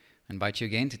I invite you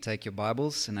again to take your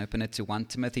Bibles and open it to 1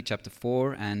 Timothy chapter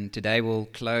 4, and today we'll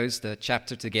close the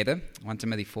chapter together, 1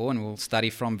 Timothy 4, and we'll study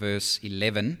from verse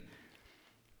 11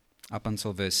 up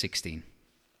until verse 16.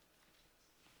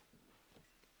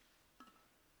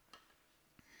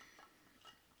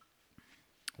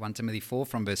 One Timothy 4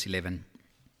 from verse 11.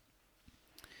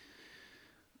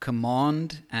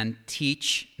 Command and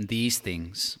teach these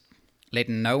things. Let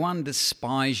no one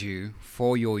despise you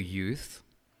for your youth,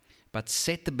 but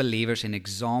set the believers an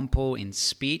example in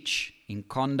speech, in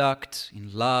conduct,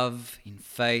 in love, in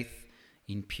faith,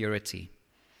 in purity.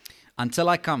 Until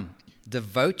I come,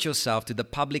 devote yourself to the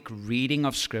public reading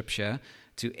of Scripture,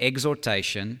 to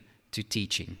exhortation, to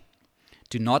teaching.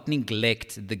 Do not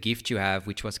neglect the gift you have,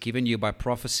 which was given you by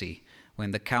prophecy,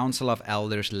 when the council of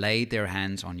elders laid their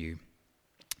hands on you.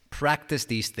 Practice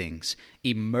these things.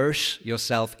 Immerse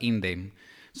yourself in them,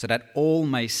 so that all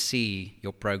may see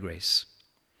your progress.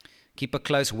 Keep a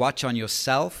close watch on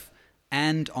yourself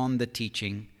and on the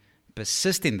teaching.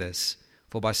 Persist in this,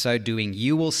 for by so doing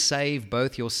you will save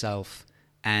both yourself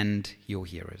and your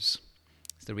hearers.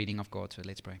 It's the reading of God's word.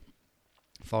 Let's pray.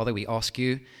 Father, we ask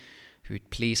you, you would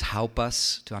please help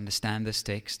us to understand this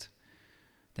text,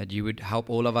 that you would help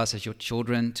all of us as your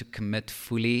children to commit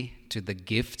fully to the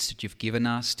gifts that you've given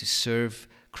us to serve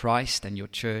Christ and your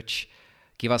church.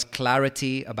 Give us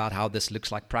clarity about how this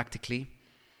looks like practically,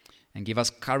 and give us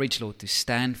courage, Lord, to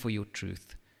stand for your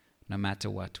truth no matter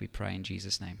what. We pray in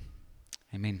Jesus' name.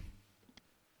 Amen.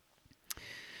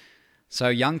 So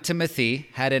young Timothy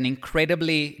had an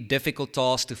incredibly difficult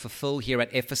task to fulfill here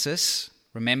at Ephesus.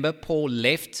 Remember, Paul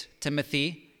left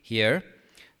Timothy here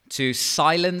to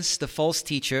silence the false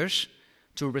teachers,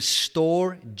 to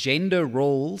restore gender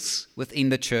roles within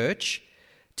the church,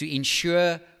 to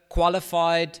ensure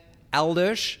qualified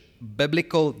elders,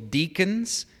 biblical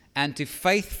deacons, and to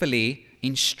faithfully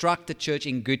instruct the church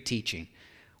in good teaching.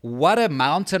 What a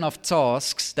mountain of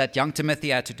tasks that young Timothy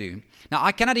had to do. Now,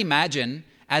 I cannot imagine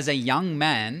as a young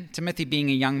man, Timothy being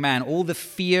a young man, all the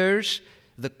fears,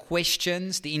 the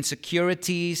questions, the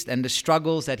insecurities, and the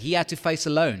struggles that he had to face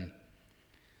alone.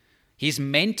 His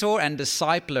mentor and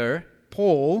discipler,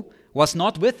 Paul, was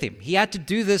not with him. He had to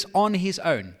do this on his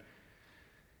own.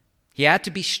 He had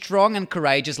to be strong and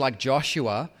courageous like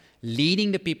Joshua,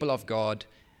 leading the people of God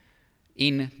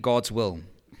in God's will.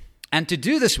 And to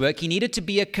do this work, he needed to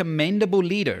be a commendable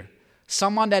leader,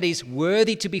 someone that is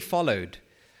worthy to be followed.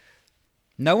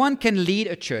 No one can lead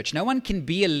a church, no one can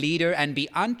be a leader and be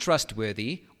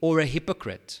untrustworthy or a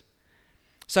hypocrite.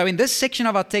 So in this section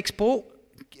of our text, Paul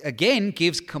again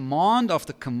gives command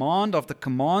after command after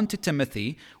command to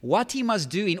Timothy, what he must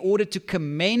do in order to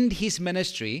commend his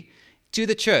ministry to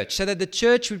the church, so that the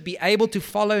church would be able to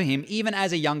follow him even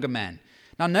as a younger man.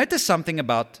 Now notice something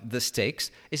about this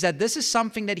text, is that this is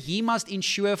something that he must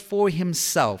ensure for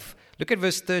himself. Look at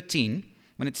verse 13,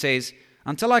 when it says,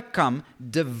 until I come,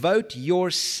 devote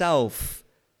yourself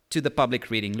to the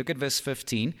public reading. Look at verse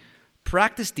 15.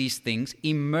 Practice these things,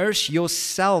 immerse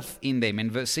yourself in them. In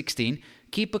verse 16,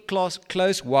 keep a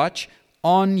close watch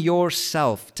on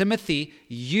yourself. Timothy,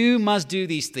 you must do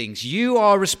these things. You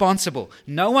are responsible.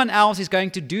 No one else is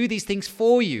going to do these things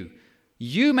for you.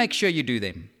 You make sure you do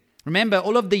them. Remember,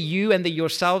 all of the you and the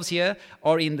yourselves here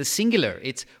are in the singular.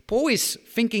 Paul is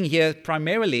thinking here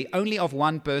primarily only of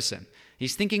one person.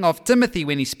 He's thinking of Timothy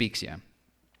when he speaks here.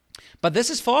 But this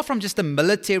is far from just a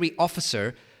military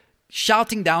officer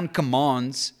shouting down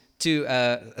commands to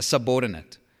a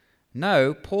subordinate.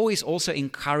 No, Paul is also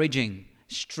encouraging,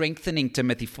 strengthening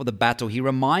Timothy for the battle. He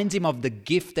reminds him of the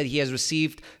gift that he has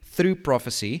received through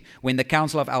prophecy when the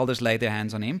council of elders laid their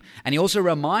hands on him. And he also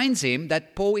reminds him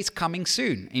that Paul is coming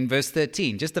soon in verse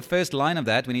 13. Just the first line of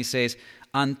that when he says,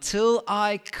 until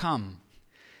I come.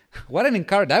 What an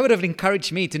encouragement. That would have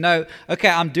encouraged me to know, okay,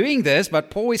 I'm doing this, but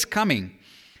Paul is coming.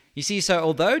 You see, so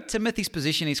although Timothy's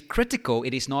position is critical,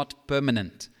 it is not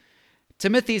permanent.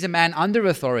 Timothy is a man under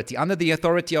authority, under the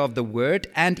authority of the word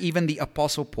and even the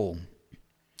apostle Paul.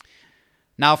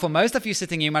 Now, for most of you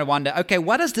sitting here, you might wonder, okay,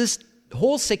 what does this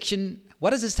whole section, what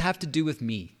does this have to do with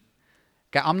me?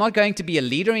 Okay, I'm not going to be a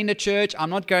leader in the church. I'm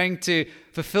not going to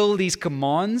fulfill these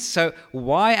commands. So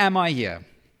why am I here?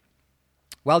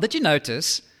 Well, did you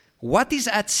notice what is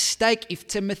at stake if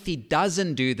Timothy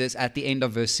doesn't do this at the end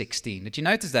of verse 16? Did you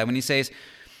notice that when he says,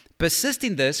 persist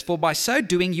in this, for by so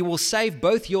doing you will save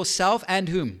both yourself and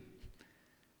whom?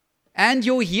 And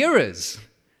your hearers.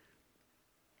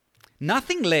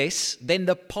 Nothing less than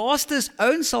the pastor's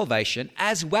own salvation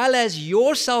as well as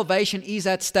your salvation is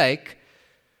at stake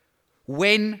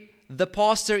when the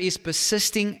pastor is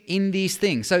persisting in these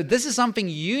things. So this is something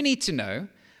you need to know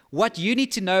What you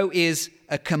need to know is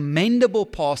a commendable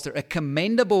pastor, a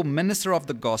commendable minister of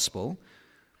the gospel.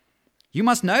 You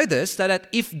must know this, that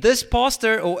if this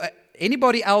pastor or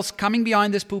anybody else coming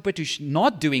behind this pulpit who's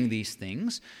not doing these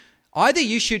things, either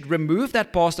you should remove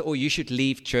that pastor or you should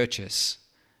leave churches.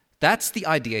 That's the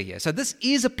idea here. So this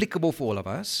is applicable for all of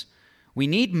us. We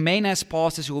need men as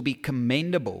pastors who will be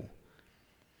commendable.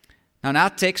 Now in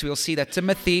our text, we'll see that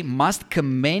Timothy must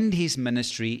commend his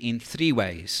ministry in 3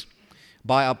 ways.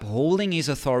 By upholding his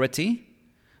authority,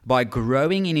 by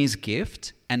growing in his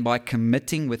gift, and by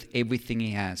committing with everything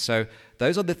he has. So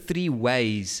those are the 3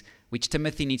 ways which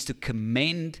Timothy needs to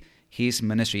commend his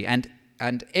ministry.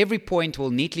 And every point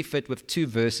will neatly fit with 2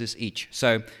 verses each.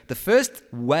 So the first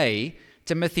way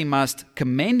Timothy must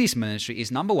commend his ministry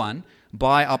is, number 1,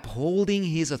 by upholding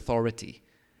his authority.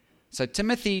 So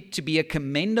Timothy, to be a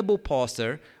commendable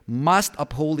pastor, must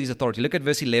uphold his authority. Look at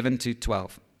verse 11 to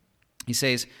 12. He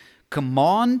says,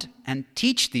 "Command and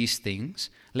teach these things.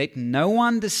 Let no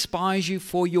one despise you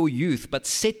for your youth, but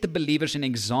set the believers an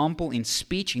example in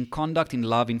speech, in conduct, in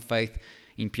love, in faith,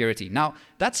 in purity." Now,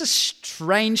 that's a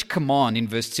strange command in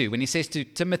verse 2 when he says to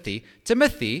Timothy,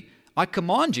 "Timothy, I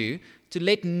command you to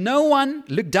let no one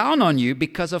look down on you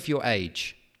because of your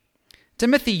age."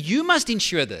 Timothy, you must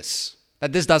ensure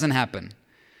that this doesn't happen.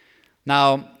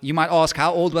 Now, you might ask,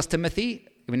 how old was Timothy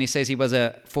when he says he was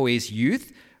for his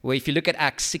youth? Well, if you look at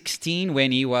Acts 16,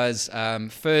 when he was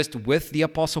first with the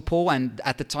Apostle Paul, and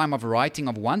at the time of writing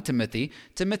of 1 Timothy,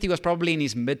 Timothy was probably in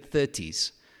his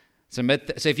mid-30s. So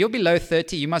if you're below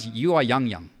 30, you are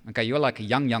young. Okay, you're like a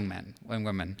young man or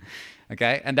woman.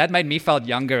 Okay, and that made me feel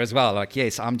younger as well. Like,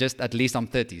 yes, at least I'm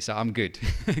 30, so I'm good.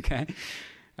 Okay,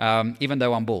 even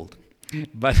though I'm bald.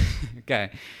 But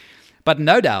okay, but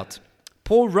no doubt,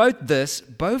 Paul wrote this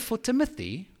both for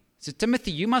Timothy. So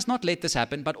Timothy, you must not let this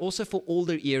happen, but also for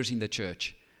older ears in the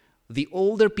church. The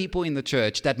older people in the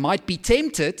church that might be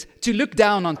tempted to look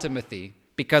down on Timothy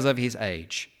because of his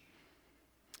age.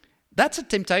 That's a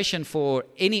temptation for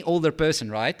any older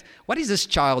person, right? What is this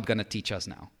child going to teach us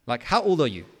now? Like, how old are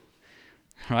you?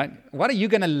 Right? What are you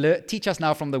going to teach us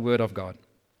now from the Word of God?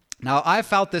 Now, I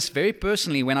felt this very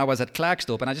personally when I was at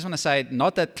Klerksdorp, and I just want to say,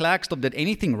 not that Klerksdorp did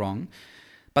anything wrong,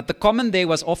 but the comment there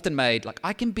was often made, like,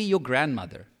 I can be your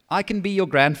grandmother. I can be your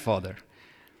grandfather.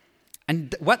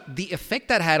 And what the effect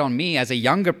that had on me as a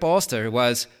younger pastor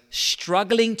was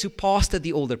struggling to pastor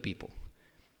the older people.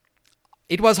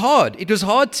 It was hard. It was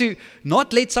hard to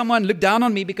not let someone look down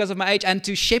on me because of my age and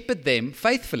to shepherd them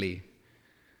faithfully.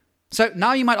 So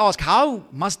now you might ask, how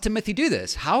must Timothy do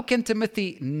this? How can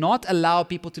Timothy not allow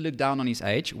people to look down on his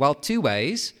age? Well, 2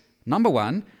 ways. Number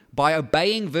 1, by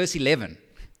obeying verse 11.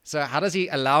 So how does he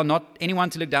allow not anyone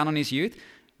to look down on his youth?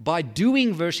 By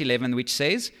doing verse 11, which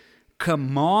says,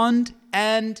 "Command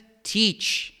and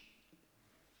teach."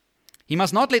 He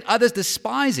must not let others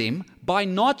despise him by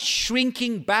not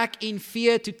shrinking back in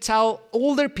fear to tell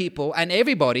older people and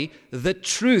everybody the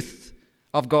truth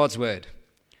of God's word.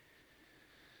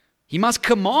 He must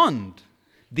command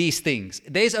these things.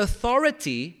 There's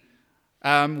authority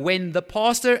when the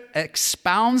pastor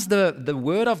expounds the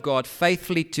word of God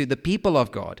faithfully to the people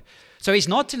of God. So he's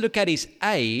not to look at his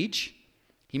age.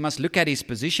 He must look at his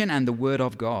position and the word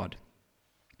of God.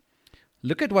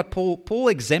 Look at what Paul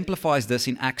exemplifies this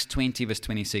in Acts 20, verse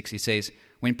 26. He says,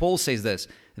 when Paul says this,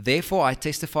 "Therefore I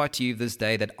testify to you this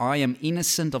day that I am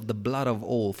innocent of the blood of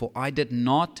all, for I did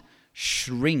not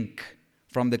shrink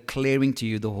from declaring to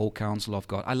you the whole counsel of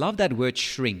God." I love that word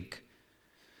shrink.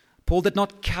 Paul did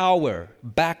not cower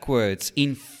backwards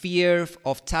in fear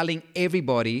of telling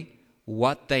everybody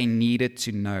what they needed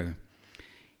to know.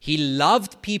 He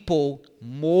loved people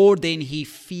more than he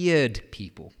feared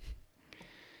people.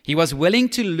 He was willing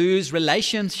to lose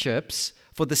relationships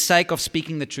for the sake of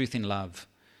speaking the truth in love.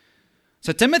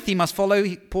 So Timothy must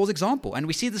follow Paul's example. And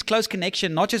we see this close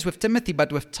connection not just with Timothy,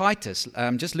 but with Titus.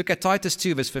 Just look at Titus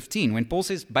 2, verse 15, when Paul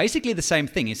says basically the same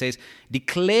thing. He says,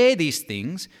 "Declare these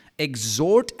things,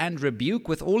 exhort and rebuke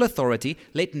with all authority,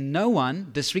 let no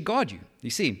one disregard you."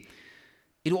 You see,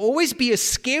 it will always be a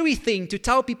scary thing to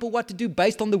tell people what to do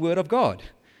based on the word of God,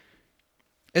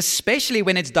 especially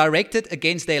when it's directed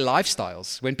against their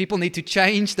lifestyles, when people need to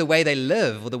change the way they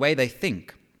live or the way they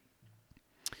think.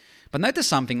 But notice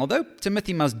something, although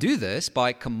Timothy must do this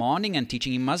by commanding and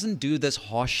teaching, he mustn't do this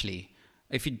harshly.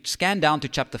 If you scan down to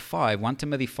chapter 5, 1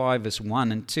 Timothy 5, verse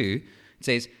 1 and 2, it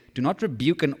says, "Do not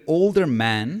rebuke an older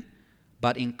man,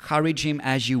 but encourage him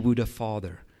as you would a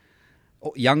father,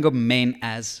 or younger men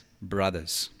as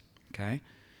brothers." Okay?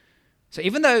 So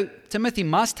even though Timothy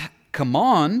must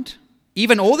command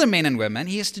even older men and women,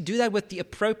 he has to do that with the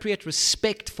appropriate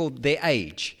respect for their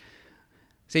age.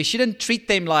 So you shouldn't treat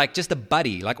them like just a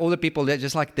buddy, like all the people, they're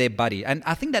just like their buddy. And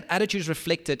I think that attitude is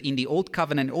reflected in the Old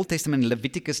Covenant, Old Testament,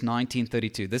 Leviticus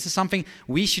 19:32. This is something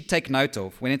we should take note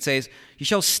of when it says, you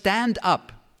shall stand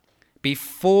up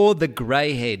before the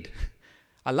grey head.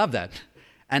 I love that.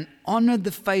 And honor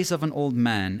the face of an old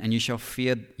man, and you shall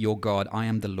fear your God. I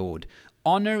am the Lord.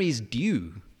 Honor is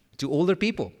due to older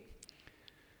people.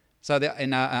 So in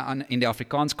the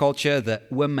Afrikaans culture, the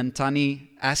oom-mantani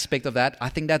aspect of that, I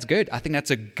think that's good. I think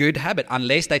that's a good habit,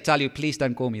 unless they tell you, please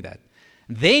don't call me that.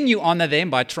 Then you honor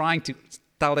them by trying to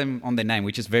tell them on their name,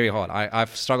 which is very hard.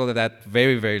 I've struggled with that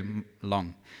very, very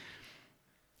long.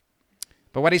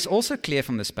 But what is also clear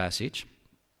from this passage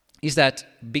is that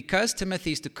because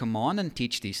Timothy is to command and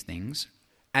teach these things,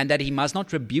 and that he must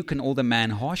not rebuke an older man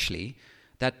harshly,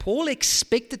 that Paul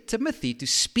expected Timothy to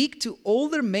speak to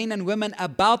older men and women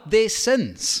about their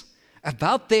sins,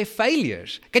 about their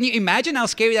failures. Can you imagine how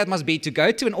scary that must be, to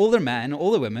go to an older man or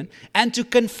older woman and to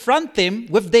confront them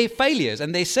with their failures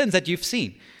and their sins that you've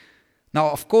seen? Now,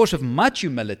 of course, with much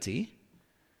humility,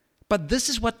 but this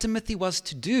is what Timothy was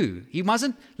to do. He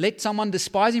mustn't let someone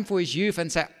despise him for his youth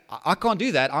and say, I can't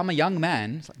do that, I'm a young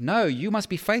man. It's like, no, you must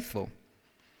be faithful.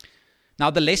 Now,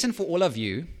 the lesson for all of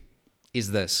you is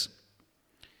this.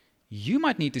 You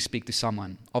might need to speak to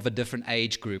someone of a different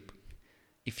age group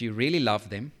if you really love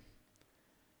them.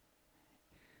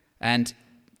 And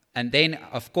then,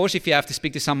 of course, if you have to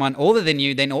speak to someone older than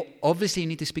you, then obviously you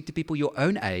need to speak to people your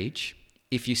own age.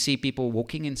 If you see people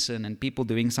walking in sin and people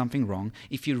doing something wrong,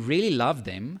 if you really love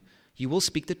them, you will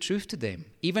speak the truth to them,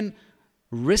 even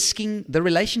risking the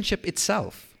relationship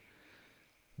itself.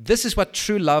 This is what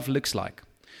true love looks like.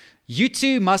 You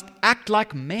too must act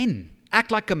like men. Act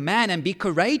like a man and be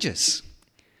courageous.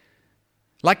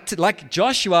 Like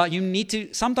Joshua, you need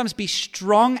to sometimes be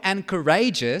strong and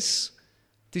courageous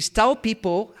to tell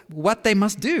people what they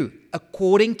must do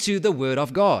according to the word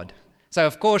of God. So,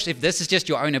 of course, if this is just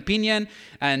your own opinion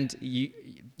and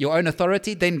your own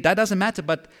authority, then that doesn't matter.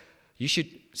 But you should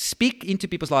speak into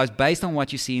people's lives based on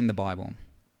what you see in the Bible.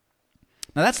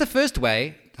 Now, that's the first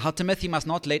way, how Timothy must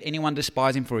not let anyone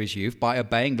despise him for his youth, by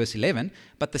obeying verse 11.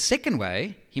 But the second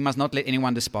way he must not let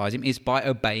anyone despise him is by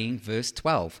obeying verse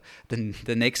 12,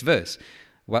 the next verse,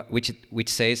 which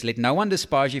says, let no one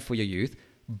despise you for your youth,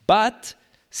 but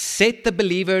set the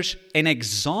believers an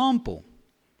example.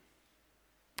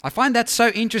 I find that so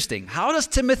interesting. How does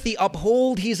Timothy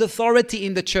uphold his authority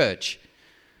in the church?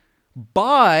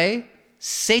 By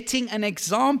setting an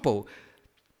example.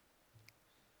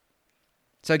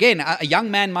 So again, a young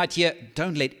man might hear,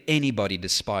 don't let anybody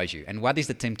despise you. And what is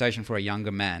the temptation for a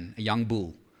younger man, a young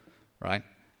bull, right?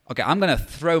 Okay, I'm going to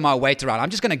throw my weight around. I'm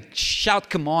just going to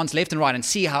shout commands left and right and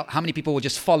see how many people will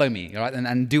just follow me, right,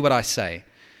 and do what I say.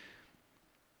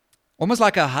 Almost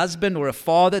like a husband or a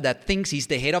father that thinks he's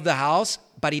the head of the house,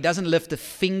 but he doesn't lift a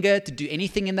finger to do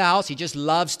anything in the house. He just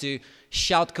loves to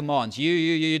shout commands.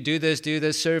 You, do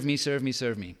this, serve me, serve me,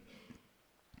 serve me.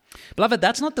 Beloved,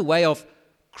 that's not the way of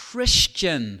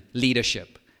Christian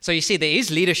leadership. So you see, there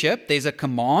is leadership, there's a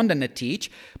command and a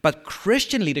teach, but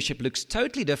Christian leadership looks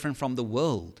totally different from the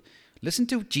world. Listen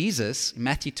to Jesus in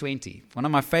Matthew 20, one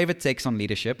of my favorite texts on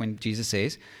leadership, when Jesus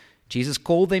says, Jesus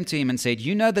called them to him and said,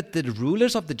 you know that the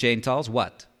rulers of the Gentiles,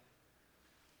 what?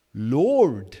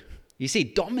 Lord. You see,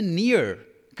 domineer,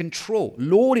 control,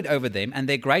 lord it over them, and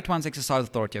their great ones exercise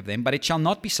authority over them, but it shall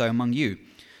not be so among you.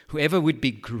 Whoever would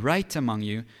be great among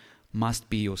you must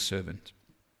be your servant.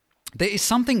 There is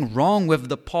something wrong with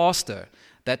the pastor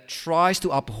that tries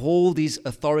to uphold his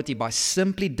authority by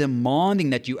simply demanding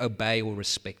that you obey or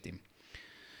respect him.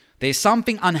 There's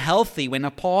something unhealthy when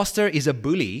a pastor is a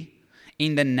bully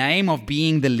in the name of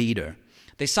being the leader.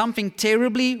 There's something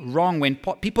terribly wrong when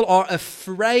people are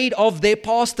afraid of their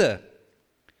pastor.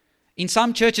 In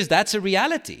some churches, that's a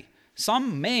reality.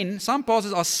 Some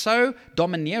pastors are so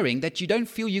domineering that you don't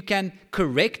feel you can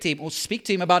correct him or speak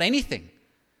to him about anything.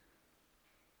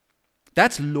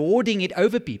 That's lording it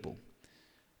over people.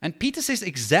 And Peter says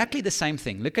exactly the same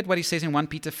thing. Look at what he says in 1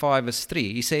 Peter 5 verse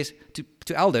 3. He says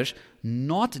to elders,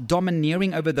 not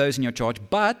domineering over those in your charge,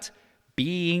 but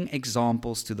being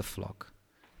examples to the flock.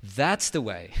 That's the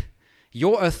way.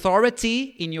 Your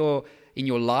authority in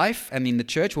your life and in the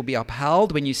church will be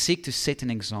upheld when you seek to set an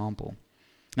example.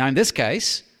 Now in this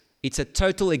case, it's a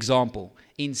total example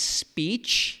in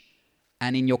speech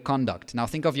and in your conduct. Now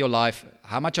think of your life.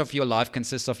 How much of your life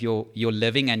consists of your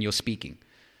living and your speaking?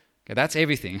 Okay, that's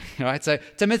everything, right? So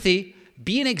Timothy,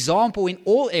 be an example in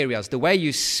all areas. The way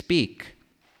you speak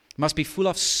must be full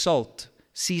of salt,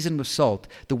 seasoned with salt.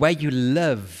 The way you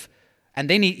live. And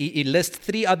then he lists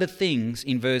 3 other things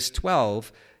in verse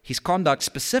 12. His conduct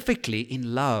specifically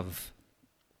in love.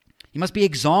 He must be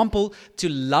example to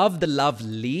love the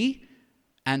lovely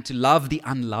and to love the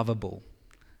unlovable.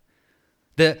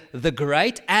 The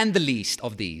great and the least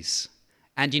of these.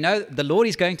 And the Lord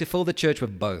is going to fill the church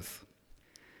with both.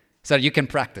 So you can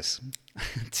practice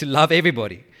to love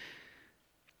everybody.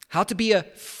 How to be a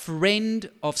friend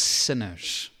of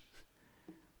sinners.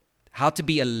 How to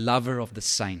be a lover of the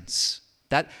saints.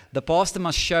 That the pastor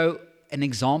must show an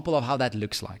example of how that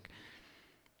looks like.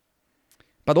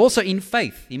 But also in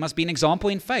faith. He must be an example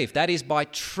in faith. That is by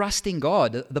trusting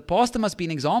God. The pastor must be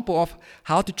an example of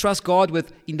how to trust God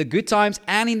in the good times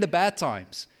and in the bad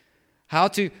times. How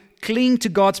to cling to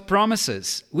God's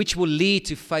promises, which will lead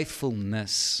to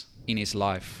faithfulness in his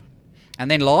life.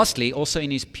 And then lastly, also in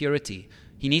his purity.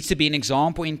 He needs to be an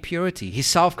example in purity. His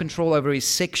self-control over his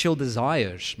sexual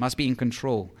desires must be in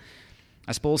control.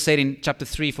 As Paul said in chapter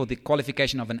 3, for the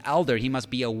qualification of an elder, he must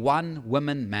be a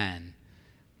one-woman man.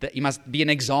 He must be an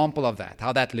example of that,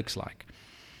 how that looks like.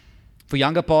 For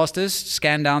younger pastors,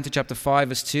 scan down to chapter 5,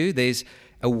 verse 2. There's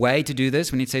a way to do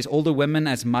this when it says older women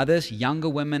as mothers, younger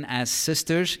women as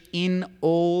sisters, in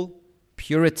all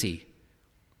purity.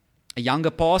 A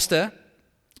younger pastor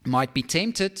might be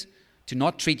tempted to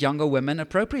not treat younger women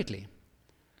appropriately.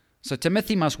 So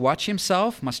Timothy must watch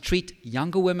himself, must treat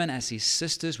younger women as his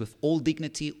sisters with all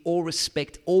dignity, all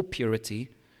respect, all purity.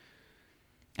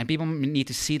 And people need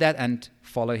to see that and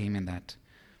follow him in that.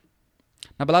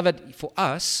 Now, beloved, for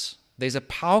us, there's a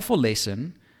powerful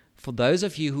lesson for those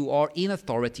of you who are in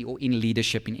authority or in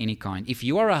leadership in any kind. If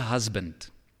you are a husband,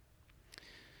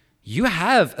 you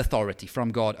have authority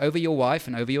from God over your wife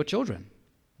and over your children.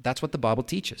 That's what the Bible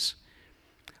teaches.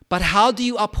 But how do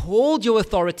you uphold your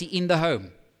authority in the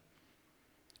home?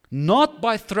 Not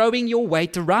by throwing your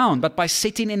weight around, but by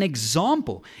setting an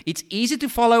example. It's easy to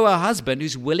follow a husband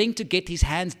who's willing to get his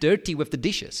hands dirty with the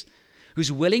dishes,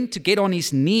 who's willing to get on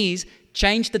his knees,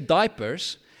 change the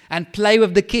diapers, and play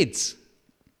with the kids.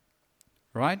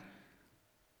 Right?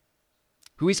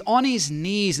 Who is on his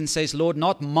knees and says, Lord,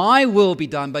 not my will be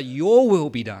done, but your will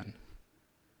be done.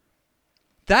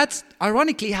 That's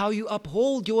ironically how you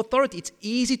uphold your authority. It's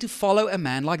easy to follow a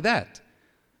man like that,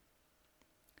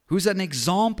 who's an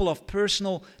example of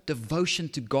personal devotion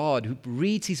to God, who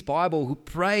reads his Bible, who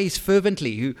prays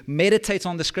fervently, who meditates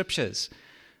on the scriptures.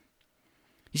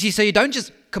 You see, so you don't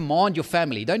just command your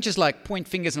family. Don't just point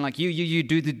fingers and you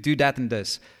do that and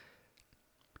this.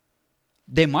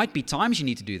 There might be times you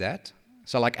need to do that.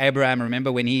 So like Abraham,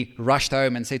 remember when he rushed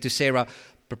home and said to Sarah,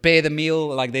 prepare the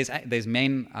meal. There's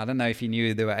men, I don't know if you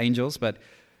knew there were angels, but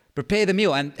prepare the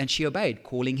meal. And she obeyed,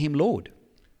 calling him Lord.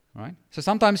 Right? So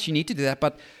sometimes you need to do that,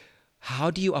 but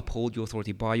how do you uphold your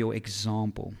authority? By your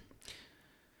example.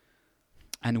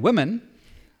 And women,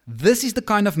 this is the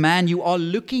kind of man you are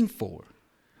looking for.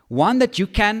 One that you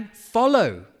can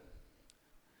follow.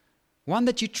 One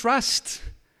that you trust.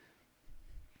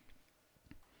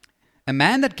 A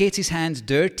man that gets his hands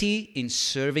dirty in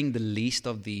serving the least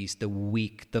of these, the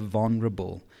weak, the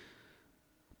vulnerable.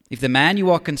 If the man you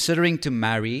are considering to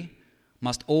marry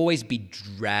must always be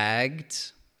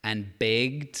dragged and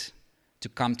begged to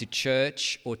come to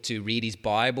church or to read his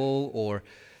Bible or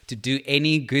to do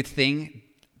any good thing,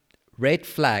 red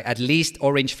flag, at least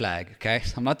orange flag, okay?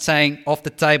 I'm not saying off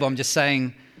the table, I'm just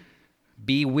saying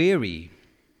be wary.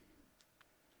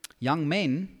 Young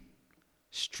men,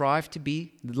 strive to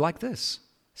be like this.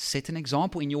 Set an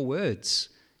example in your words,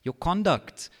 your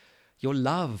conduct, your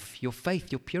love, your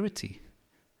faith, your purity.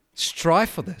 Strive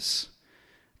for this.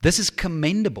 This is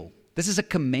commendable. This is a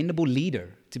commendable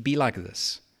leader to be like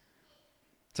this.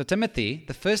 So Timothy,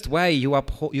 the first way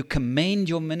you commend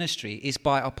your ministry is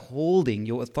by upholding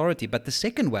your authority. But the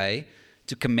second way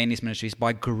to commend his ministry is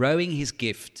by growing his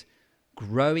gift.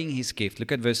 Growing his gift.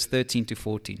 Look at verse 13 to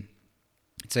 14.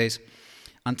 It says,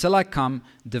 until I come,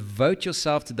 devote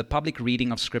yourself to the public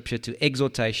reading of Scripture, to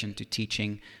exhortation, to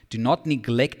teaching. Do not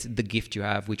neglect the gift you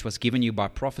have, which was given you by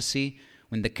prophecy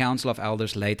when the council of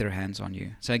elders laid their hands on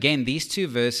you. So again, these two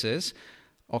verses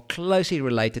are closely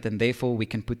related, and therefore we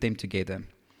can put them together.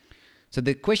 So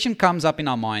the question comes up in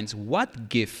our minds, what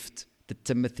gift did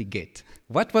Timothy get?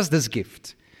 What was this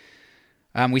gift?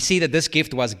 We see that this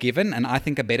gift was given, and I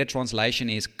think a better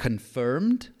translation is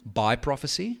confirmed by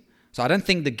prophecy. So I don't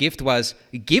think the gift was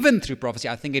given through prophecy.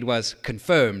 I think it was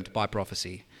confirmed by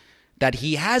prophecy that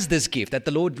he has this gift, that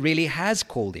the Lord really has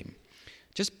called him.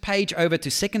 Just page over to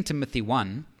 2 Timothy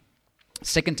 1.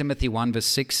 2 Timothy 1 verse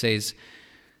 6 says,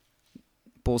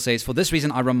 Paul says, for this reason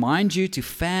I remind you to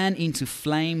fan into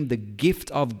flame the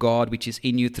gift of God which is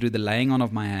in you through the laying on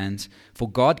of my hands. For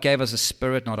God gave us a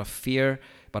spirit not of fear,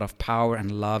 but of power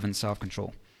and love and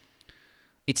self-control.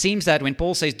 It seems that when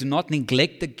Paul says, do not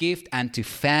neglect the gift and to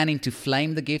fan into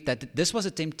flame the gift, that this was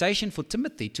a temptation for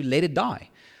Timothy to let it die,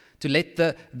 to let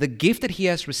the gift that he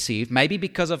has received, maybe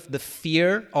because of the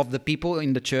fear of the people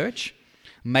in the church,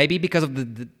 maybe because of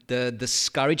the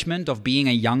discouragement of being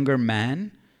a younger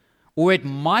man, or it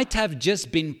might have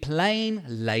just been plain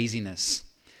laziness.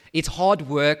 It's hard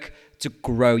work to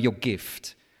grow your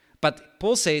gift. But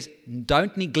Paul says,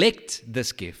 don't neglect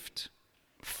this gift.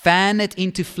 Fan it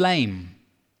into flame.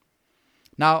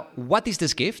 Now, what is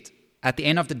this gift? At the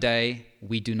end of the day,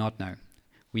 we do not know.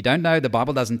 We don't know. The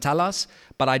Bible doesn't tell us.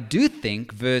 But I do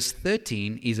think verse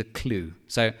 13 is a clue.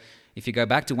 So if you go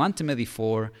back to 1 Timothy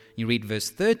 4, you read verse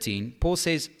 13, Paul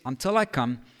says, until I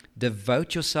come,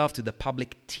 devote yourself to the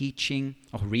public teaching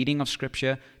or reading of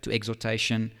Scripture, to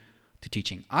exhortation, to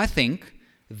teaching. I think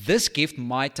this gift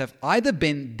might have either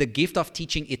been the gift of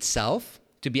teaching itself,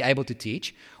 to be able to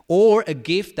teach, or a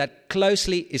gift that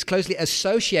is closely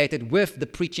associated with the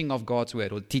preaching of God's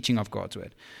word or teaching of God's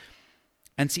word.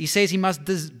 And he says he must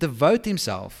devote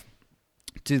himself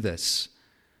to this.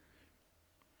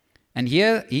 And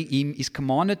here he is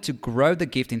commanded to grow the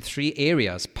gift in 3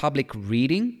 areas: public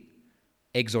reading,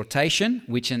 exhortation,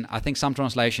 which I think some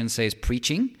translations says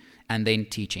preaching, and then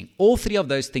teaching. All 3 of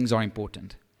those things are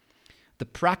important. The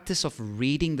practice of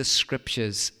reading the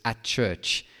scriptures at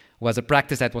church was a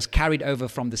practice that was carried over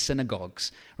from the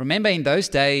synagogues. Remember, in those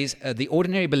days, the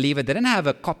ordinary believer didn't have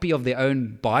a copy of their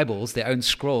own Bibles, their own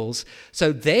scrolls.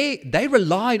 So they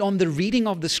relied on the reading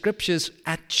of the scriptures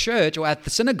at church or at the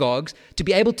synagogues to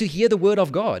be able to hear the word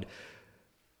of God.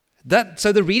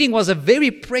 So the reading was a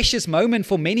very precious moment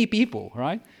for many people,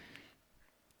 right?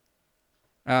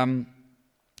 And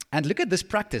look at this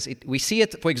practice. We see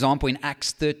it, for example, in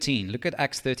Acts 13. Look at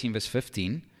Acts 13, verse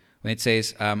 15. When it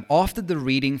says, after the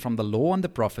reading from the law and the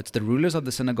prophets, the rulers of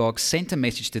the synagogue sent a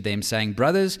message to them saying,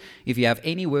 brothers, if you have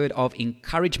any word of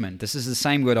encouragement, this is the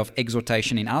same word of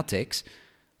exhortation in our text,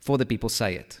 for the people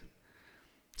say it.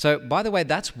 So, by the way,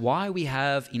 that's why we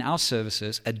have in our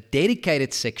services a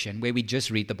dedicated section where we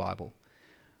just read the Bible,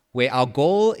 where our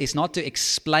goal is not to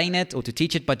explain it or to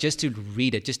teach it, but just to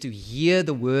read it, just to hear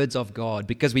the words of God,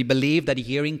 because we believe that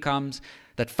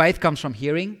faith comes from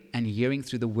hearing, and hearing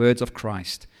through the words of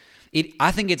Christ.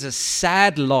 I think it's a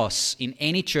sad loss in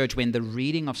any church when the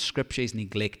reading of Scripture is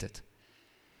neglected.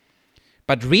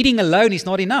 But reading alone is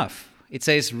not enough. It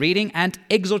says reading and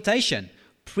exhortation,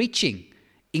 preaching,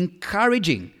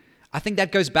 encouraging. I think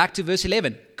that goes back to verse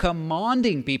 11,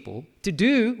 commanding people to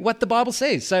do what the Bible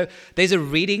says. So there's a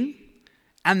reading,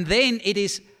 and then it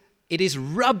is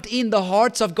rubbed in the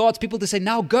hearts of God's people to say,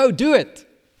 now go do it.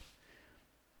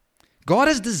 God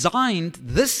has designed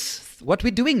this, what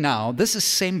we're doing now, this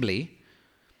assembly,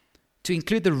 to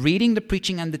include the reading, the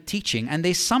preaching, and the teaching. And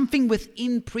there's something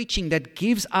within preaching that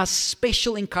gives us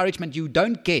special encouragement you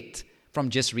don't get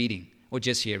from just reading or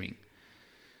just hearing.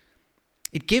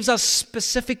 It gives us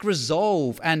specific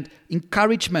resolve and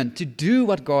encouragement to do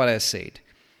what God has said.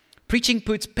 Preaching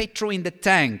puts petrol in the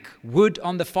tank, wood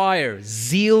on the fire,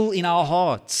 zeal in our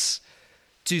hearts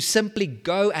to simply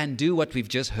go and do what we've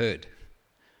just heard.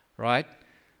 Right?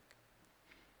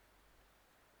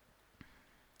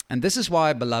 And this is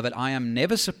why, beloved, I am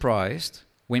never surprised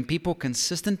when people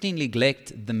consistently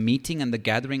neglect the meeting and the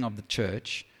gathering of the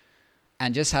church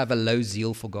and just have a low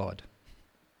zeal for God.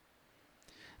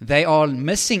 They are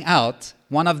missing out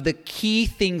one of the key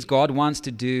things God wants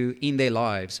to do in their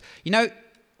lives. You know,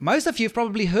 most of you have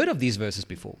probably heard of these verses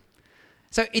before.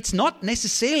 So it's not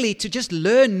necessarily to just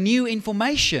learn new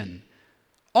information.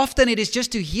 Often it is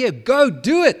just to hear, go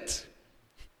do it.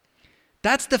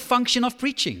 That's the function of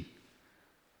preaching.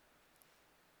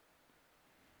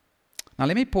 Now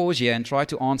let me pause here and try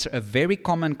to answer a very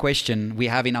common question we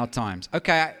have in our times.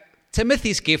 Okay,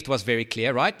 Timothy's gift was very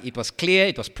clear, right? It was clear,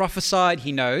 it was prophesied,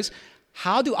 he knows.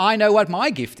 How do I know what my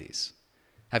gift is?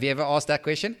 Have you ever asked that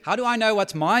question? How do I know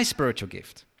what's my spiritual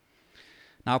gift?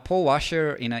 Now, Paul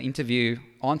Washer, in an interview,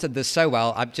 answered this so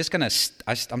well, I'm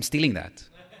stealing that.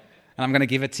 And I'm going to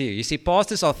give it to you. You see,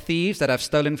 pastors are thieves that have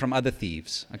stolen from other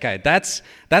thieves. Okay, that's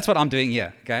what I'm doing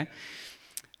here, okay?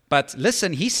 But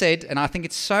listen, he said, and I think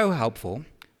it's so helpful,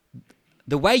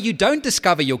 the way you don't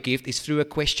discover your gift is through a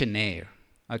questionnaire,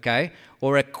 okay?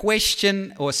 Or a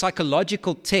question or a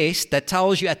psychological test that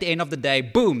tells you at the end of the day,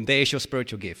 boom, there's your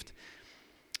spiritual gift.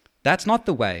 That's not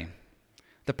the way.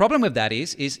 The problem with that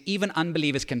is even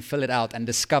unbelievers can fill it out and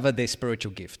discover their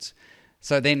spiritual gifts.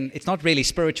 So then it's not really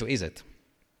spiritual, is it?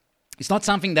 It's not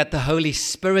something that the Holy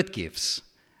Spirit gives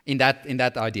in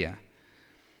that idea.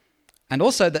 And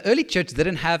also, the early church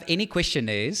didn't have any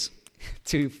questionnaires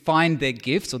to find their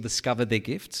gifts or discover their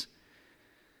gifts.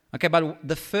 Okay, but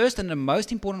the first and the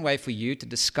most important way for you to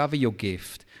discover your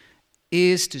gift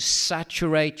is to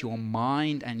saturate your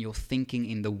mind and your thinking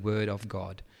in the Word of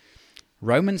God.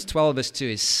 Romans 12 verse 2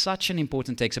 is such an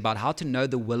important text about how to know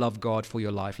the will of God for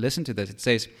your life. Listen to this. It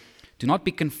says, do not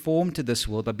be conformed to this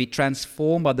world, but be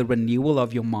transformed by the renewal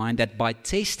of your mind, that by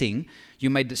testing you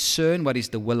may discern what is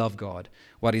the will of God,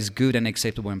 what is good and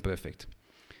acceptable and perfect.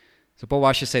 So Paul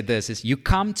Washer said this, is you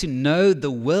come to know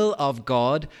the will of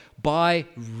God by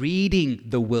reading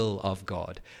the will of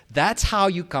God. That's how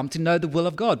you come to know the will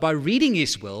of God, by reading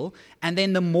His will. And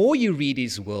then the more you read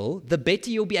His will, the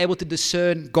better you'll be able to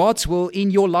discern God's will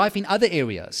in your life in other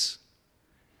areas.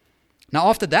 Now,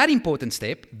 after that important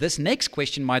step, this next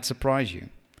question might surprise you.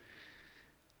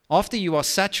 After you are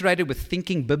saturated with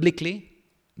thinking biblically,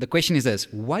 the question is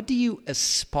this: what do you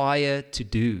aspire to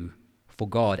do for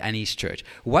God and His church?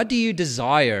 What do you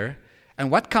desire, and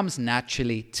what comes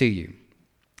naturally to you?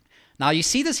 Now, you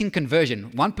see this in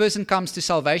conversion. One person comes to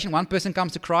salvation, one person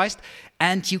comes to Christ,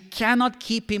 and you cannot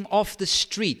keep him off the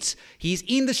streets. He's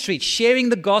in the streets, sharing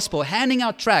the gospel, handing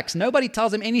out tracts. Nobody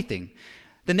tells him anything.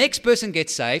 The next person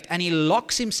gets saved, and he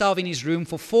locks himself in his room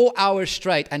for 4 hours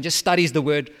straight and just studies the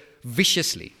word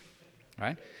viciously.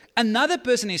 Right? Another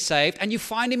person is saved, and you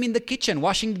find him in the kitchen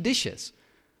washing the dishes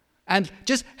and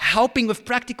just helping with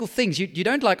practical things. You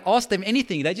don't ask them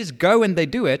anything. They just go and they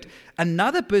do it.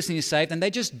 Another person is saved, and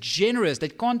they're just generous. They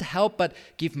can't help but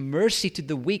give mercy to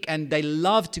the weak, and they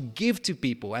love to give to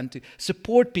people and to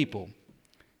support people.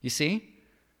 You see?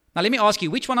 Now, let me ask you,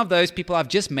 which one of those people I've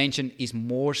just mentioned is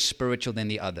more spiritual than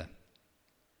the other?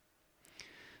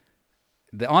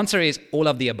 The answer is all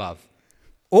of the above.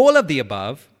 All of the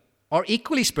above are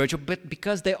equally spiritual, but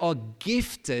because they are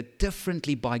gifted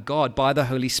differently by God, by the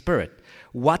Holy Spirit.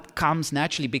 What comes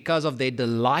naturally because of their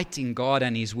delight in God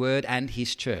and His Word and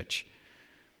His church.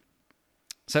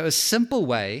 So a simple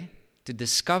way to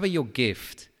discover your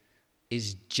gift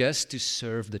is just to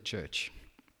serve the church.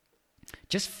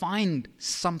 Just find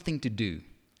something to do,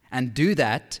 and do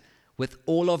that with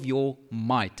all of your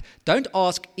might. Don't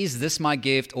ask, is this my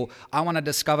gift, or I want to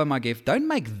discover my gift. Don't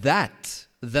make that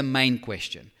the main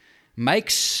question.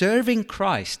 Make serving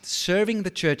Christ, serving the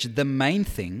church, the main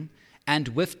thing, and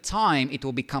with time it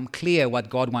will become clear what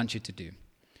God wants you to do.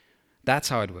 That's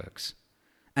how it works.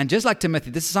 And just like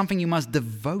Timothy, this is something you must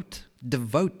devote,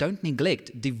 don't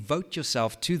neglect, devote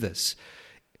yourself to this.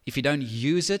 If you don't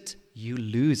use it, you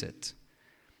lose it.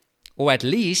 Or at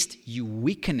least you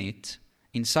weaken it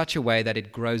in such a way that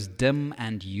it grows dim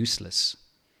and useless.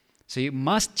 So you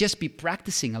must just be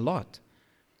practicing a lot.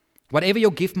 Whatever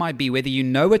your gift might be, whether you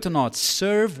know it or not,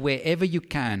 serve wherever you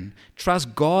can.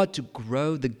 Trust God to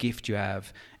grow the gift you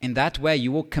have. In that way,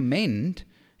 you will commend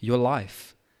your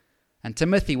life. And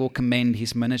Timothy will commend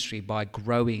his ministry by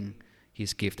growing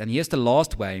his gift. And here's the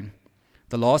last way.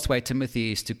 The last way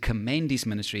Timothy is to commend his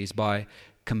ministry is by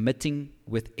committing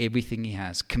with everything he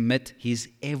has. Commit his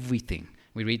everything.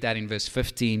 We read that in verse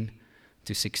 15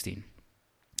 to 16.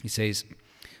 He says,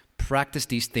 practice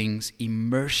these things,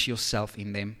 immerse yourself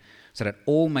in them, so that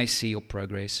all may see your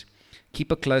progress.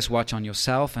 Keep a close watch on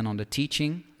yourself and on the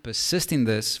teaching. Persist in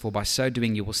this, for by so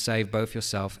doing you will save both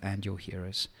yourself and your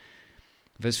hearers.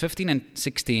 Verse 15 and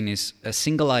 16 is a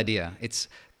single idea. It's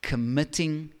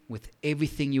committing with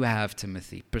everything you have,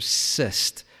 Timothy.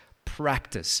 Persist,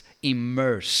 practice,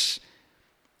 immerse.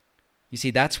 You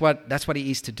see, that's what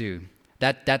he is to do.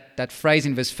 That phrase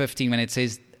in verse 15 when it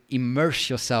says, immerse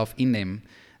yourself in them,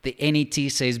 the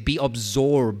NET says, be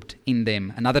absorbed in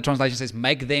them. Another translation says,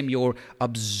 make them your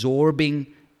absorbing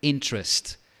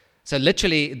interest. So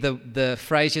literally, the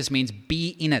phrase just means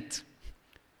be in it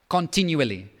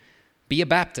continually. Be a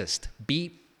Baptist.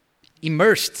 Be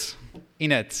immersed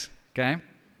in it. Okay?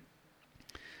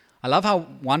 I love how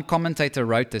one commentator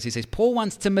wrote this. He says, Paul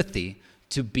wants Timothy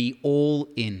to be all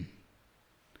in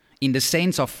the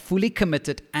sense of fully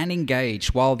committed and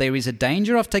engaged. While there is a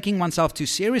danger of taking oneself too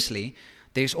seriously,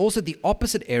 there's also the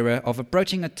opposite error of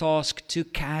approaching a task too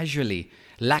casually,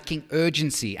 lacking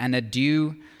urgency and a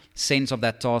due sense of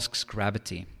that task's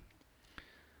gravity.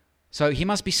 So he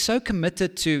must be so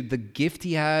committed to the gift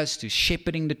he has, to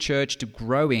shepherding the church, to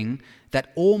growing,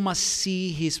 that all must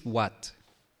see his what?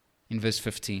 In verse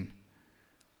 15.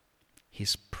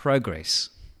 His progress.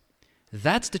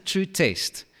 That's the true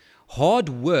test. Hard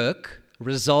work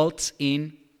results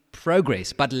in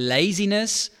progress, but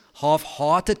laziness,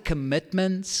 half-hearted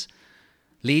commitments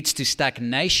leads to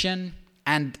stagnation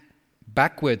and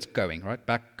backwards going, right?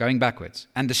 Going backwards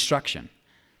and destruction.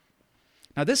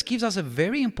 Now, this gives us a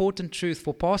very important truth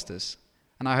for pastors,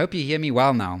 and I hope you hear me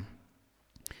well now.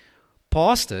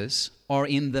 Pastors are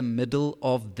in the middle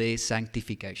of their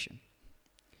sanctification.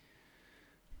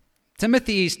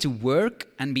 Timothy is to work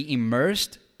and be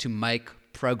immersed to make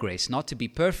progress, not to be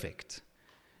perfect.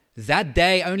 That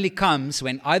day only comes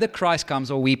when either Christ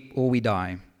comes or we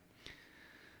die.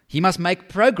 He must make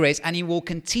progress, and he will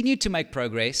continue to make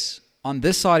progress on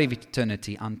this side of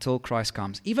eternity until Christ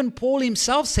comes. Even Paul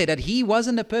himself said that he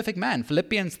wasn't a perfect man.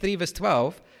 Philippians 3 verse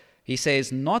 12, he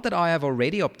says, "Not that I have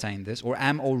already obtained this or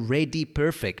am already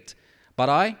perfect, but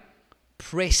I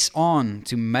press on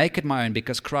to make it my own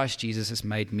because Christ Jesus has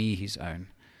made me his own."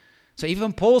 So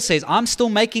even Paul says, I'm still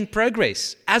making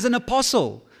progress as an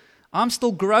apostle. I'm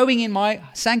still growing in my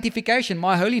sanctification,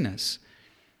 my holiness.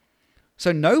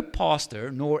 So no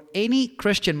pastor nor any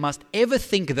Christian must ever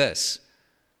think this: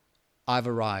 I've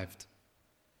arrived.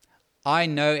 I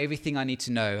know everything I need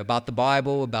to know about the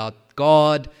Bible, about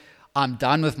God. I'm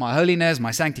done with my holiness,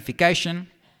 my sanctification.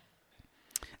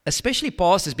 Especially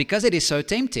pastors, because it is so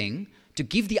tempting to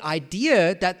give the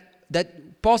idea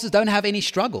that pastors don't have any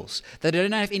struggles, that they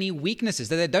don't have any weaknesses,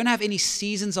 that they don't have any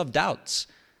seasons of doubts.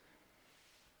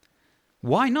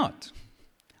 Why not?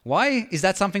 Why is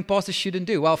that something pastors shouldn't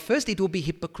do? Well, first, it will be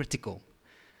hypocritical.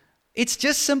 It's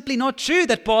just simply not true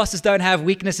that pastors don't have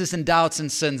weaknesses and doubts and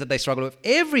sins that they struggle with.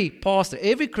 Every pastor,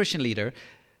 every Christian leader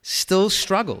still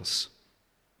struggles.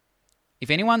 If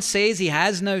anyone says he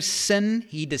has no sin,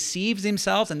 he deceives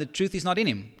himself and the truth is not in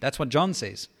him. That's what John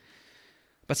says.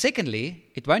 But secondly,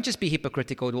 it won't just be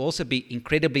hypocritical, it will also be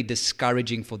incredibly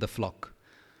discouraging for the flock.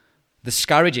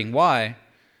 Discouraging. Why?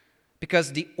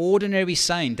 Because the ordinary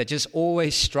saint that just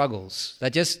always struggles,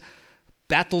 that just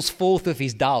battles forth with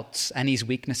his doubts and his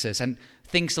weaknesses and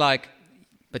things like,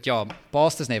 but yeah,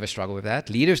 pastors never struggle with that,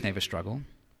 leaders never struggle.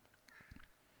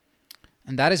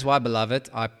 And that is why, beloved,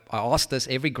 I ask this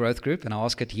every growth group, and I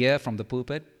ask it here from the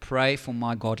pulpit: pray for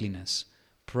my godliness.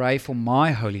 Pray for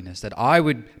my holiness, that I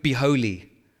would be holy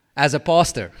as a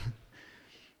pastor.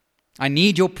 I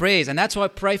need your prayers, and that's why I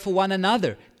pray for one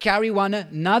another. Carry one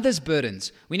another's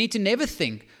burdens. We need to never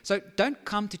think. So don't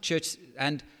come to church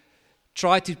and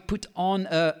try to put on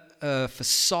a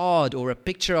facade or a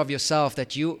picture of yourself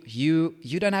that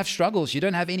you don't have struggles, you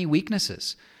don't have any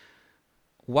weaknesses.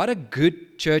 What a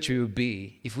good church we would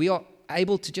be if we are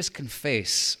able to just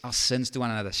confess our sins to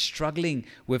one another, struggling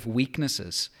with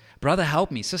weaknesses. Brother, help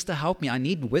me. Sister, help me. I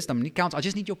need wisdom. I need counsel. I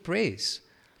just need your prayers.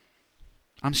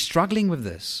 I'm struggling with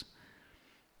this.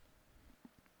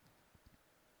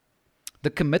 The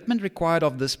commitment required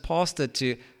of this pastor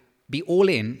to be all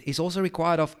in is also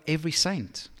required of every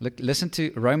saint. Look, listen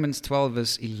to Romans 12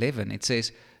 verse 11. It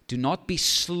says, "Do not be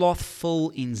slothful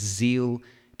in zeal,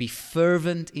 be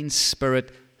fervent in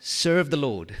spirit, serve the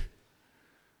Lord."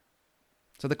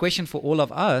 So the question for all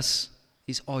of us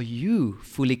is, are you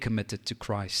fully committed to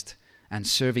Christ and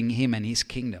serving him and his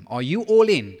kingdom? Are you all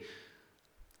in?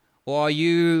 Or are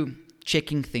you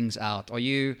checking things out? Are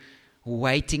you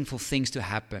waiting for things to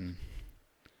happen?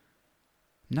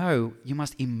 No, you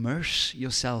must immerse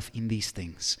yourself in these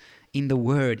things, in the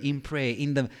word, in prayer,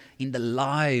 in the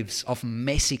lives of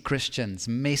messy Christians,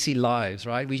 messy lives,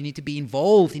 right? We need to be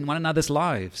involved in one another's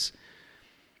lives.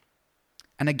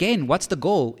 And again, what's the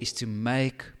goal? Is to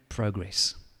make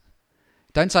progress.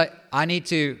 Don't say, I need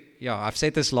to, I've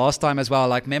said this last time as well,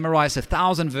 like memorize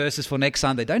 1,000 verses for next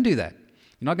Sunday. Don't do that.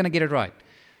 You're not going to get it right.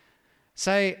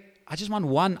 Say, I just want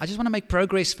to make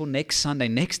progress for next Sunday,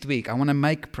 next week. I want to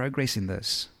make progress in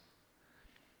this.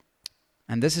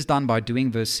 And this is done by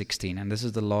doing verse 16. And this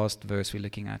is the last verse we're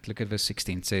looking at. Look at verse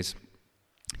 16. It says,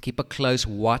 "Keep a close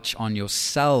watch on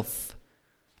yourself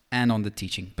and on the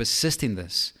teaching. Persist in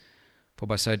this, for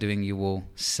by so doing you will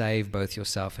save both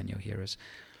yourself and your hearers."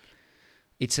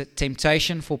 It's a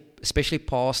temptation for especially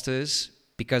pastors,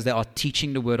 because they are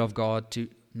teaching the word of God, to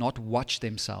not watch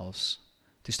themselves,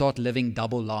 to start living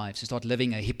double lives, to start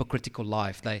living a hypocritical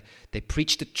life. They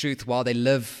preach the truth while they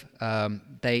live.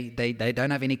 They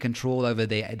don't have any control over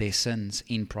their sins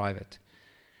in private.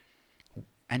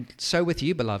 And so with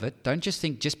you, beloved, don't just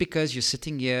think just because you're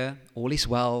sitting here, all is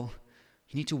well.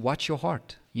 You need to watch your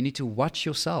heart. You need to watch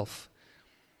yourself.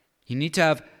 You need to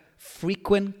have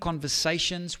frequent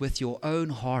conversations with your own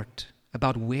heart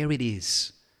about where it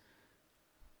is.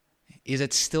 Is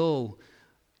it still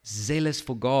zealous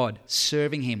for God,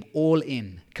 serving him, all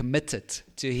in, committed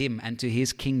to him and to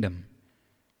his kingdom?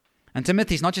 And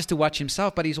Timothy is not just to watch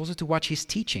himself, but he's also to watch his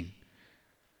teaching.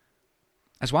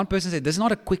 As one person said, this is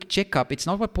not a quick checkup. It's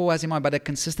not what Paul has in mind, but a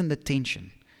consistent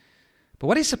attention. But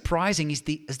what is surprising is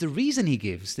the reason he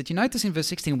gives. Did you notice in verse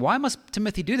 16, why must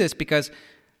Timothy do this? Because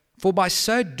for by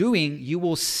so doing, you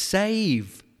will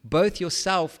save both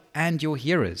yourself and your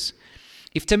hearers.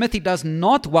 If Timothy does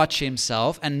not watch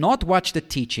himself and not watch the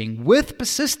teaching with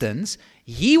persistence,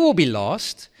 he will be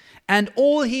lost and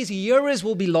all his hearers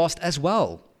will be lost as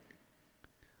well.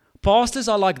 Pastors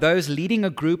are like those leading a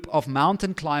group of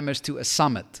mountain climbers to a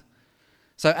summit.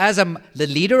 So as the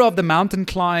leader of the mountain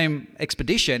climb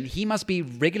expedition, he must be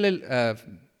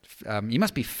he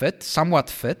must be fit, somewhat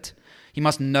fit. He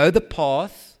must know the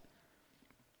path.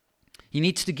 He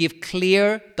needs to give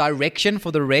clear direction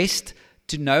for the rest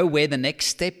to know where the next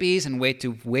step is and where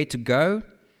to go.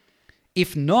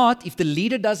 If not, if the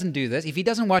leader doesn't do this, if he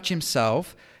doesn't watch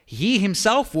himself, he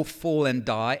himself will fall and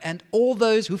die, and all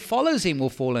those who follows him will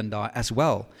fall and die as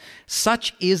well.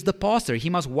 Such is the pastor. He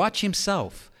must watch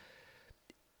himself.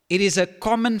 It is a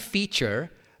common feature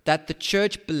that the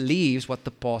church believes what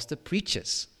the pastor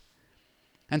preaches.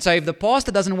 And so if the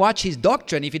pastor doesn't watch his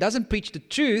doctrine, if he doesn't preach the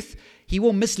truth, he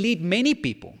will mislead many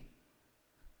people.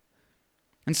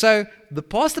 And so the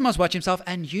pastor must watch himself,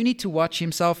 and you need to watch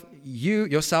himself,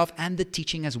 yourself, and the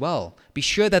teaching as well. Be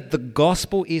sure that the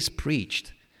gospel is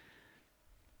preached.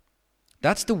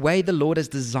 That's the way the Lord has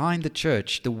designed the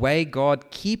church. The way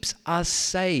God keeps us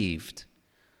saved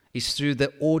is through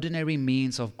the ordinary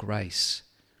means of grace.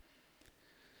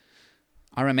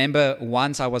 I remember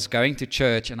once I was going to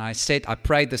church and I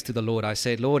prayed this to the Lord. I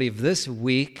said, Lord, if this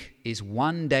week is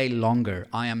one day longer,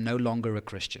 I am no longer a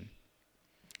Christian.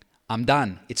 I'm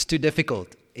done. It's too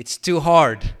difficult. It's too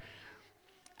hard.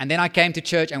 And then I came to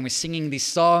church and we're singing these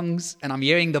songs and I'm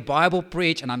hearing the Bible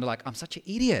preach and I'm like, I'm such an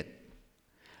idiot.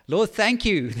 Lord, thank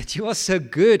you that you are so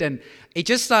good. And it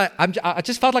just, I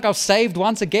just felt like I was saved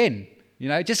once again.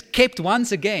 Just kept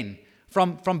once again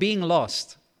from being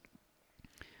lost.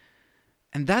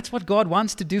 And that's what God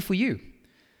wants to do for you.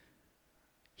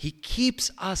 He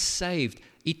keeps us saved.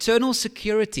 Eternal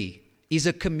security is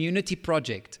a community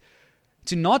project.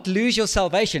 To not lose your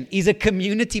salvation is a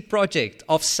community project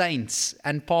of saints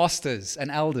and pastors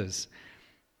and elders.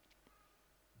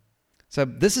 So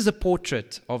this is a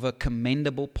portrait of a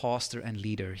commendable pastor and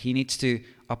leader. He needs to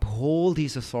uphold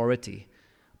his authority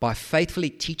by faithfully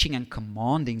teaching and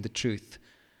commanding the truth,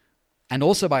 and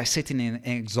also by setting an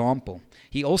example.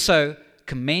 He also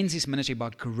commends his ministry by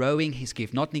growing his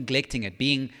gift, not neglecting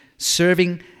it,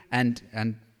 serving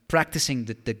and practicing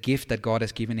the gift that God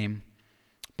has given him.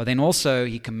 But then also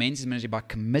he commends his ministry by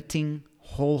committing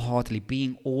wholeheartedly,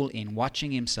 being all in,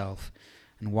 watching himself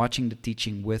and watching the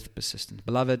teaching with persistence.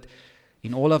 Beloved,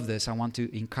 in all of this, I want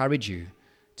to encourage you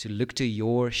to look to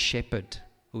your shepherd,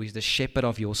 who is the shepherd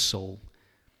of your soul,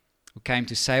 who came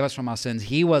to save us from our sins.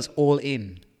 He was all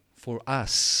in for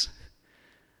us.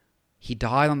 He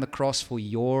died on the cross for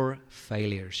your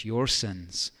failures, your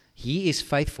sins. He is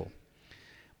faithful.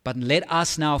 But let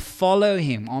us now follow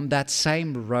him on that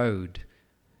same road.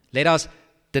 Let us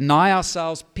deny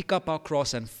ourselves, pick up our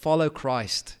cross, and follow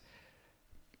Christ.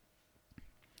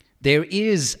 There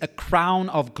is a crown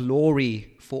of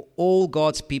glory for all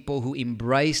God's people who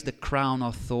embrace the crown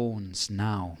of thorns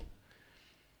now,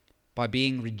 by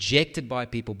being rejected by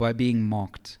people, by being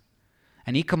mocked.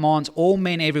 And he commands all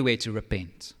men everywhere to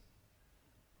repent.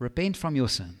 Repent from your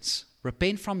sins.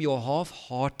 Repent from your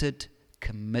half-hearted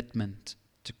commitment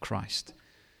to Christ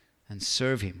and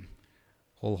serve him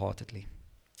wholeheartedly.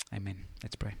 Amen.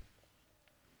 Let's pray.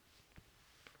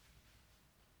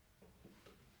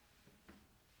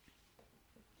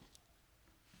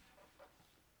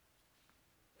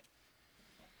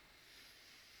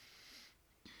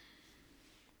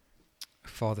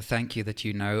 Father, thank you that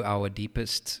you know our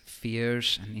deepest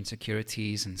fears and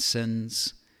insecurities and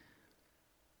sins,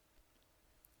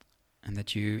 and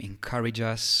that you encourage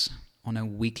us on a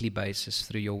weekly basis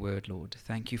through your word, Lord.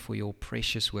 Thank you for your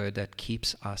precious word that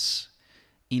keeps us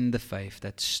in the faith,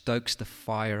 that stokes the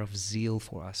fire of zeal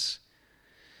for us.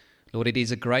 Lord, it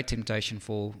is a great temptation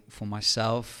for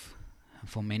myself and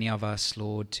for many of us,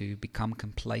 Lord, to become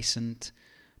complacent,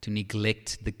 to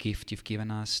neglect the gift you've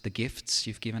given us, the gifts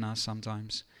you've given us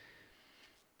sometimes.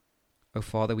 Oh,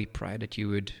 Father, we pray that you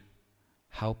would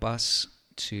help us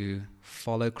to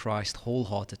follow Christ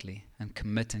wholeheartedly and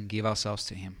commit and give ourselves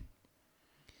to him.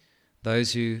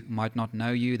 Those who might not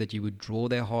know you, that you would draw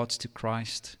their hearts to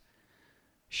Christ,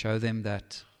 show them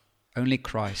that only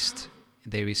Christ,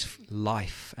 there is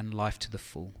life and life to the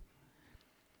full.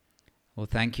 Well,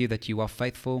 thank you that you are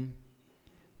faithful,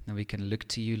 and we can look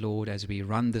to you, Lord, as we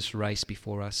run this race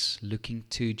before us, looking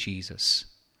to Jesus,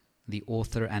 the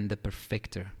author and the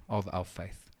perfecter of our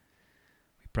faith.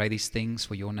 We pray these things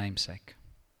for your name's sake.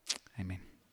 Amen.